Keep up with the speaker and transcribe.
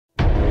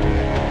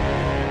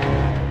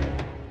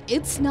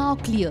It's now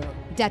clear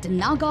that a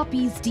Naga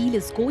peace deal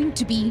is going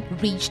to be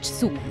reached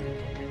soon.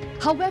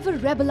 However,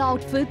 rebel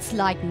outfits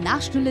like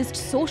Nationalist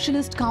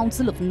Socialist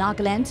Council of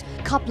Nagaland,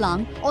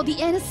 Khaplang or the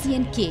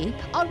NSCN-K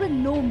are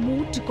in no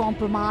mood to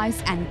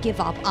compromise and give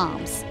up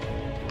arms.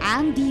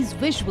 And these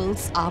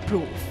visuals are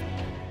proof.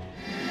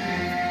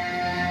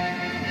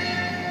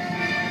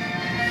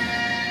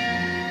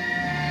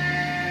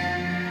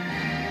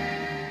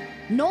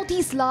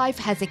 Northeast Live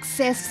has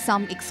accessed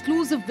some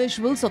exclusive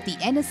visuals of the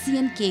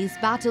NSCN-K's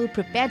battle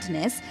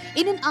preparedness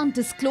in an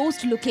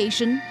undisclosed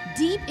location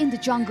deep in the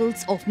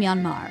jungles of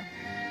Myanmar.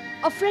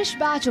 A fresh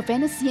batch of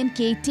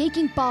NSCN-K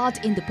taking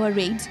part in the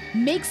parade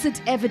makes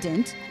it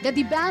evident that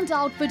the band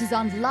outfit is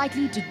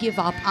unlikely to give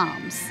up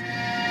arms.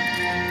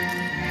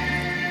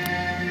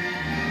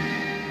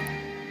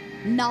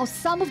 Now,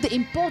 some of the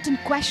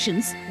important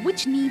questions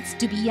which needs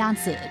to be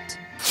answered.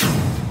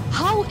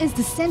 How is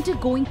the centre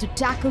going to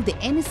tackle the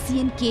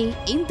NSCN-K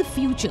in the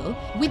future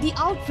with the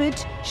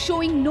outfit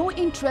showing no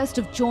interest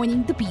of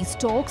joining the peace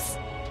talks?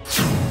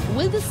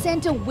 Will the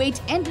centre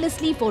wait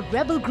endlessly for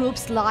rebel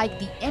groups like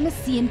the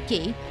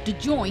NSCN-K to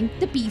join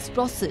the peace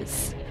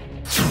process?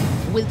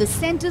 Will the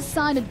centre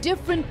sign a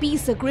different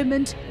peace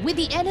agreement with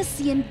the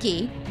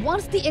NSCN-K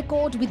once the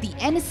accord with the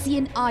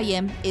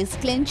NSCN-IM is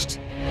clinched?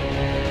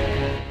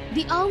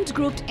 The armed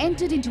group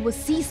entered into a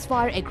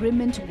ceasefire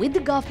agreement with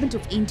the government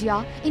of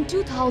India in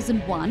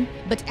 2001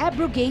 but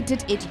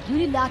abrogated it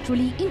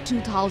unilaterally in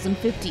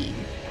 2015.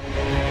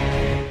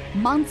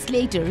 Months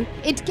later,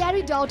 it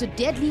carried out a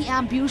deadly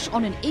ambush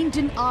on an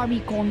Indian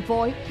army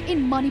convoy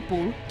in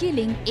Manipur,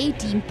 killing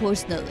 18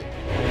 personnel.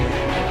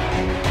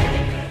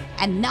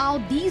 And now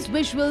these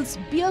visuals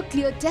bear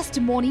clear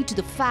testimony to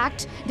the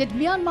fact that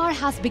Myanmar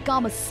has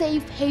become a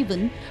safe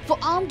haven for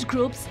armed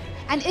groups,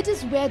 and it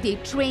is where they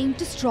train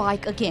to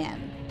strike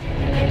again.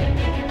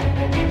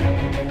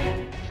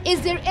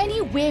 Is there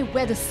any way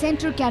where the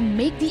centre can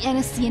make the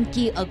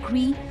NSCN-K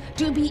agree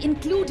to be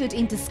included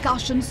in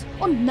discussions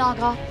on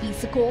Naga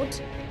peace accord?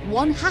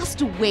 One has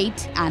to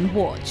wait and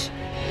watch.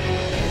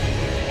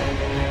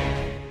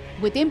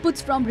 With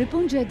inputs from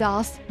Ripunjay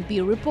Das,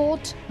 Bureau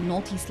Report,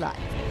 Northeast Live.